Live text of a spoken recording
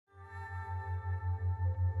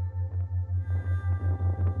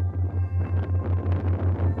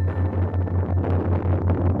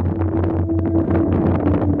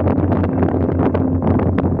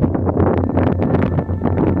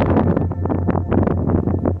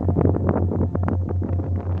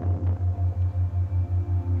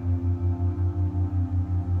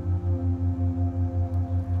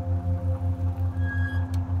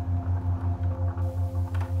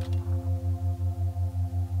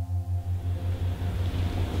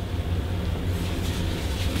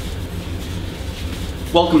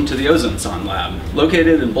Welcome to the Ozonesonde Lab,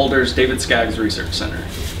 located in Boulder's David Skaggs Research Center.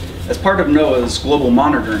 As part of NOAA's Global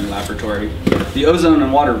Monitoring Laboratory, the Ozone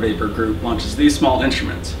and Water Vapor Group launches these small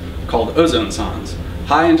instruments, called ozonesondes,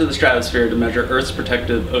 high into the stratosphere to measure Earth's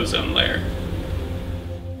protective ozone layer.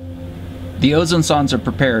 The ozonesondes are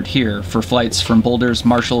prepared here for flights from Boulder's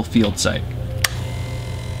Marshall Field Site.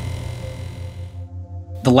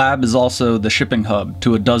 The lab is also the shipping hub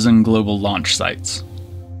to a dozen global launch sites.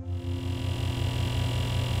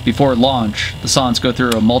 Before launch, the sondes go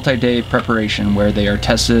through a multi-day preparation where they are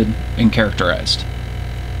tested and characterized.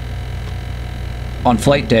 On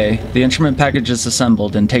flight day, the instrument package is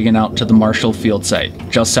assembled and taken out to the Marshall Field Site,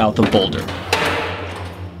 just south of Boulder.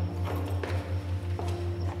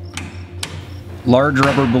 Large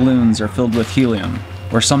rubber balloons are filled with helium,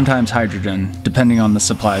 or sometimes hydrogen, depending on the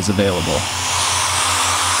supplies available.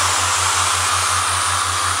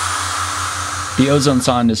 The ozone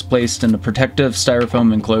sonde is placed in a protective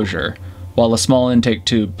styrofoam enclosure, while a small intake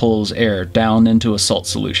tube pulls air down into a salt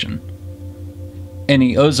solution.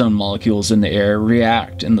 Any ozone molecules in the air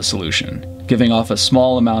react in the solution, giving off a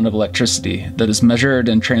small amount of electricity that is measured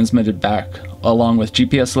and transmitted back, along with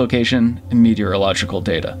GPS location and meteorological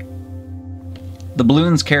data. The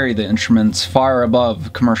balloons carry the instruments far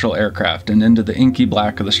above commercial aircraft and into the inky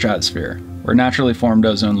black of the stratosphere, where naturally formed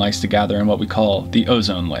ozone likes to gather in what we call the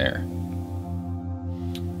ozone layer.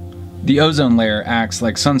 The ozone layer acts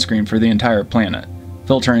like sunscreen for the entire planet,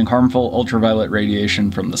 filtering harmful ultraviolet radiation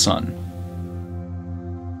from the sun.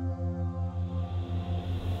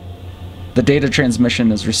 The data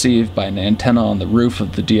transmission is received by an antenna on the roof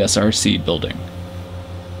of the DSRC building.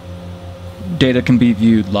 Data can be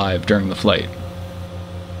viewed live during the flight.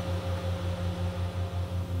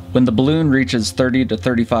 When the balloon reaches 30 to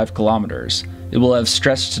 35 kilometers, it will have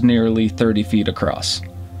stretched to nearly 30 feet across.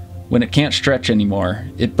 When it can't stretch anymore,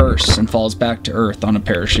 it bursts and falls back to Earth on a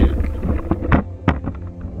parachute.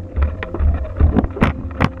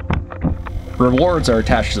 Rewards are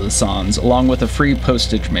attached to the sondes, along with a free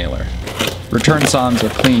postage mailer. Return sondes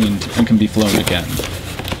are cleaned and can be flown again.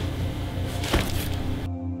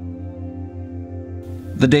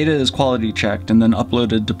 The data is quality checked and then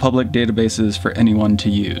uploaded to public databases for anyone to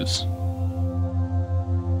use.